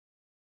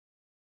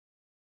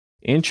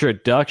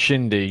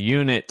Introduction to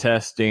unit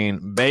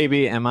testing.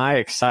 Baby, am I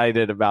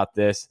excited about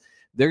this.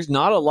 There's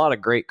not a lot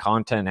of great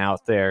content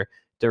out there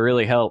to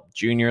really help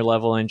junior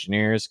level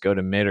engineers go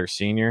to mid or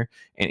senior.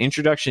 And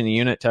introduction to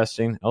unit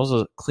testing,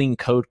 also clean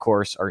code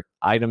course, are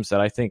items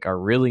that I think are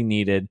really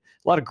needed.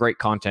 A lot of great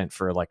content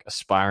for like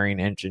aspiring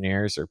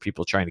engineers or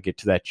people trying to get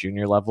to that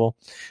junior level.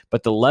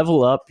 But to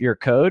level up your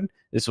code,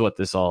 this is what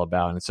this is all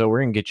about. And so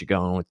we're going to get you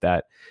going with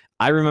that.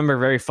 I remember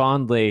very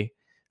fondly,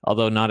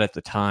 although not at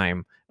the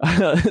time,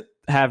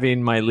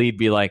 having my lead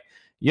be like,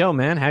 yo,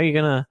 man, how are you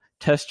going to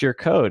test your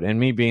code? And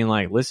me being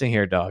like, listen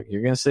here, dog,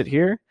 you're going to sit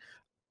here.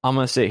 I'm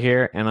going to sit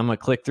here and I'm going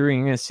to click through and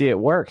you're going to see it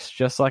works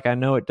just like I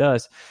know it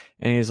does.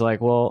 And he's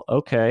like, well,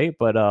 okay,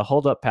 but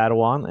hold up,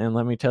 Padawan, and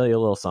let me tell you a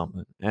little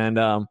something. And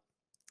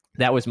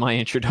that was my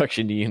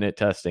introduction to unit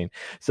testing.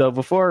 So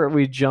before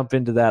we jump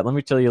into that, let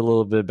me tell you a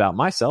little bit about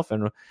myself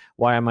and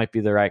why I might be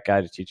the right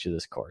guy to teach you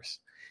this course.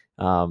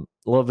 A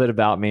little bit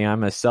about me.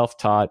 I'm a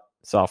self-taught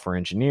software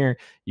engineer,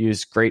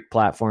 use great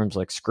platforms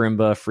like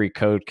Scrimba, Free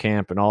Code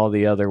Camp, and all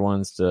the other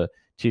ones to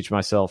teach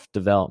myself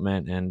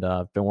development. And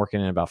I've been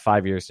working in about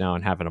 5 years now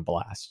and having a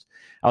blast.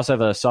 I also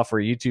have a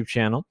software YouTube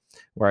channel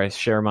where I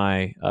share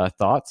my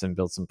thoughts and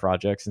build some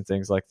projects and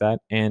things like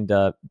that. And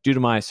due to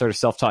my sort of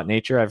self-taught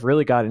nature, I've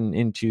really gotten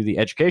into the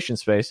education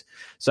space.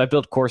 So I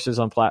build courses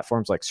on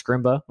platforms like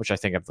Scrimba, which I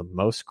think I have the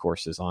most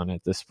courses on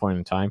at this point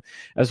in time,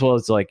 as well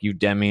as like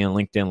Udemy and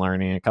LinkedIn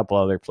Learning and a couple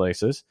other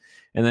places.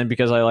 And then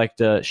because I like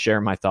to share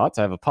my thoughts,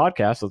 I have a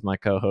podcast with my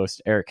co-host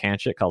Eric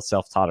Hanchett called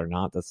Self-Taught or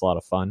Not. That's a lot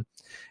of fun.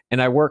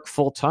 And I work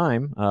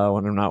full-time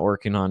when I'm not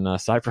working on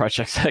side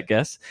projects, I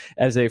guess,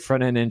 as a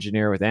front-end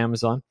engineer with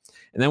Amazon.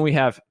 And then we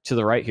have to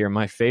the right here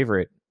my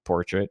favorite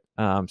portrait,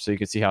 so you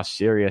can see how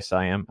serious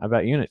I am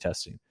about unit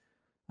testing.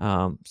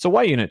 So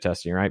why unit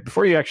testing, right?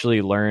 Before you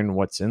actually learn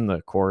what's in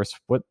the course,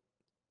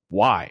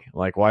 why?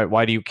 Like,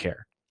 why do you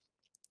care?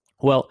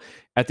 Well,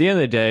 at the end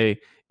of the day,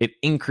 it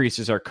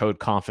increases our code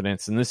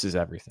confidence, and this is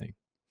everything.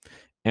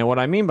 And what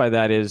I mean by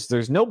that is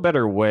there's no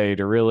better way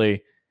to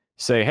really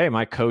say, hey,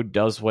 my code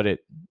does what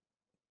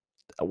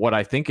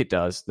I think it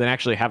does, than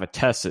actually have a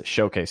test that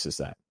showcases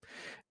that.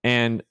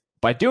 And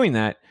by doing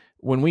that,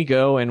 when we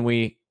go and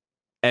we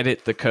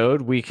edit the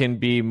code, we can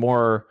be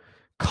more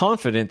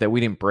confident that we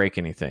didn't break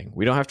anything.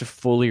 We don't have to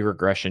fully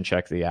regression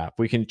check the app.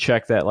 We can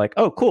check that like,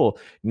 oh, cool,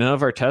 none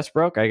of our tests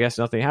broke. I guess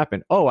nothing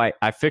happened. Oh,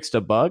 I fixed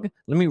a bug.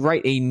 Let me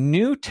write a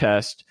new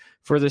test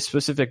for this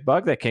specific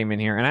bug that came in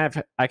here.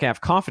 And I can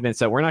have confidence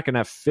that we're not going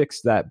to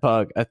fix that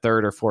bug a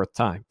third or fourth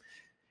time.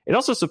 It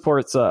also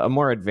supports a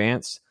more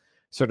advanced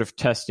sort of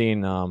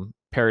testing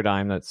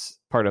paradigm that's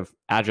part of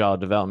agile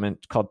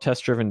development called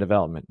test-driven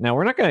development. Now,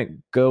 we're not going to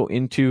go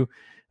into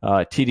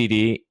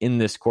TDD in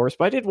this course,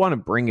 but I did want to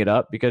bring it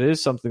up because it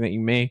is something that you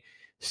may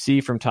see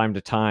from time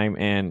to time,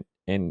 and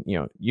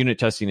unit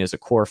testing is a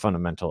core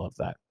fundamental of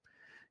that.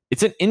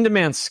 It's an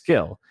in-demand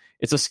skill.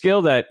 It's a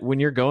skill that when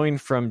you're going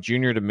from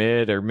junior to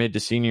mid or mid to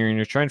senior and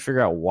you're trying to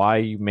figure out why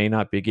you may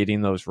not be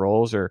getting those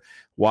roles or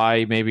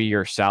why maybe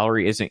your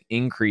salary isn't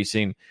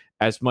increasing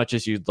as much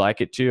as you'd like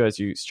it to as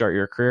you start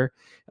your career,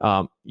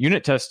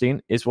 unit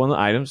testing is one of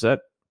the items that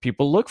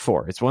people look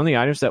for. It's one of the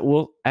items that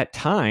will, at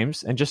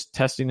times, and just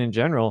testing in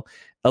general,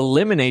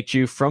 eliminate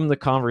you from the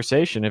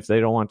conversation if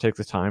they don't want to take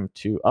the time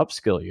to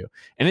upskill you.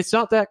 And it's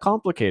not that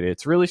complicated.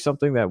 It's really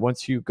something that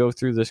once you go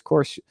through this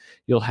course,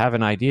 you'll have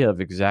an idea of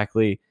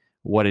exactly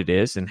what it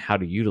is and how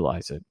to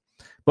utilize it.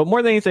 But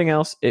more than anything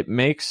else, it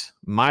makes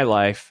my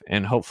life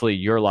and hopefully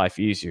your life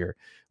easier.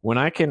 When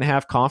I can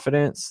have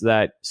confidence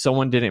that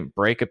someone didn't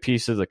break a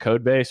piece of the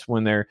code base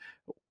when they're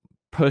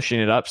pushing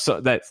it up, so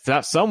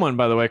that someone,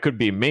 by the way, could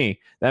be me.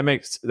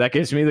 That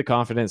gives me the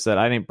confidence that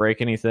I didn't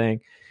break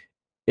anything.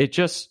 It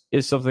just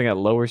is something that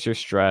lowers your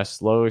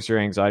stress, lowers your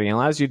anxiety, and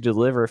allows you to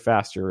deliver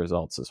faster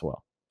results as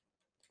well.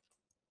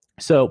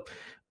 So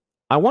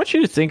I want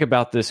you to think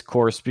about this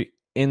course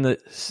in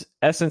the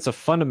essence of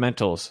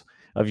fundamentals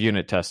of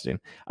unit testing.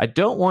 I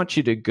don't want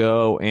you to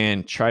go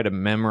and try to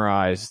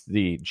memorize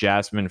the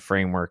Jasmine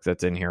framework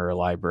that's in here or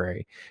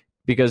library,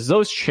 because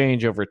those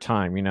change over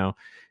time.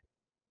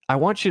 I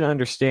want you to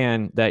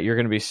understand that you're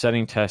going to be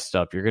setting tests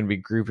up. You're going to be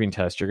grouping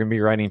tests. You're going to be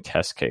writing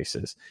test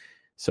cases.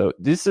 So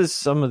this is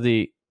some of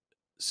the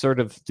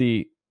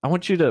I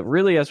want you to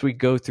really, as we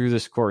go through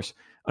this course,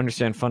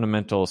 understand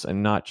fundamentals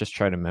and not just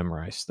try to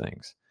memorize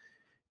things.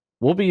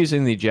 We'll be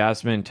using the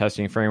Jasmine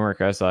testing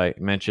framework, as I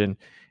mentioned.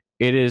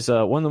 It is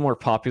one of the more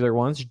popular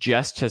ones.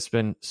 Jest has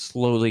been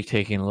slowly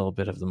taking a little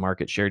bit of the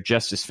market share.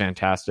 Jest is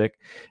fantastic.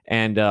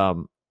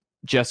 And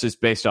Jest is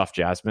based off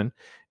Jasmine.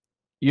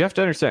 You have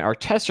to understand, our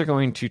tests are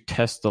going to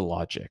test the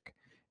logic.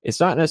 It's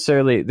not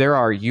necessarily, there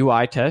are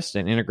UI tests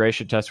and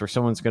integration tests where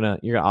you're going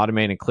to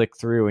automate and click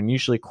through, and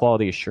usually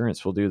quality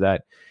assurance will do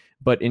that.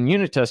 But in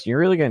unit testing, you're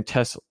really going to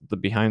test the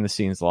behind the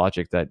scenes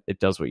logic that it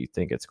does what you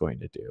think it's going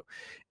to do.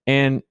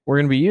 And we're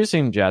going to be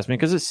using Jasmine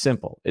because it's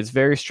simple. It's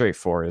very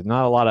straightforward. There's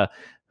not a lot of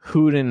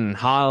hooting and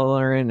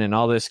hollering and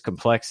all this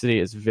complexity.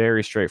 It's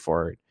very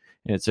straightforward.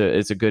 And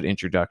it's a good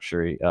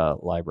introductory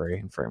library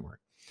and framework.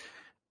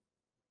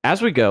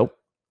 As we go,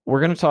 we're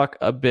going to talk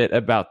a bit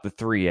about the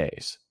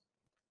 3A's.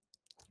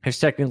 It's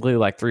technically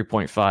like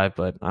 3.5,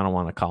 but I don't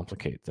want to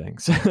complicate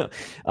things.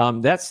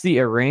 That's the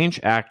arrange,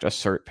 act,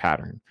 assert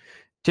pattern.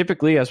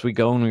 Typically, as we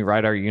go and we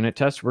write our unit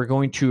test, we're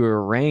going to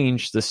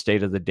arrange the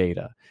state of the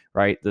data,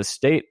 right? The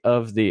state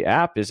of the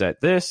app is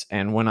at this,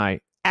 and when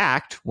I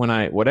act,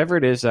 whatever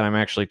it is that I'm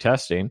actually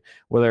testing,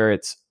 whether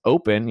it's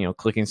open,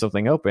 clicking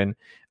something open,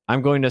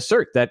 I'm going to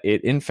assert that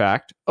it in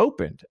fact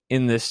opened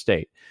in this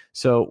state.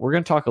 So we're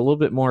going to talk a little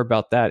bit more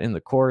about that in the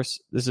course.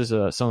 This is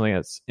something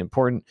that's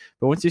important.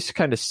 But once you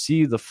kind of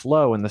see the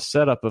flow and the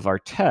setup of our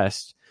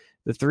test,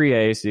 the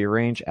 3A's, the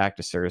arrange, act,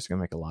 assert, is going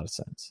to make a lot of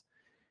sense.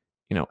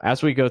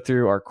 As we go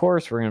through our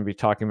course, we're going to be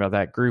talking about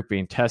that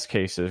grouping, test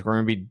cases. We're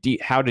going to be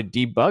how to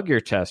debug your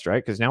test,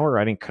 right? Because now we're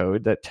writing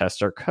code that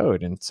tests our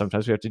code, and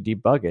sometimes we have to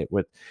debug it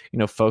with,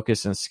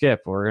 focus and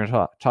skip. We're going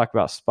to talk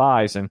about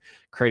spies and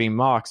creating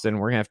mocks,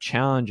 and we're going to have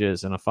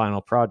challenges and a final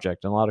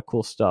project and a lot of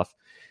cool stuff,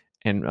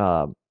 and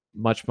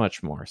much,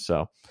 much more.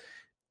 So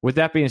with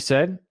that being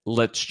said,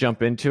 let's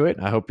jump into it.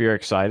 I hope you're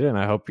excited, and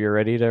I hope you're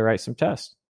ready to write some tests.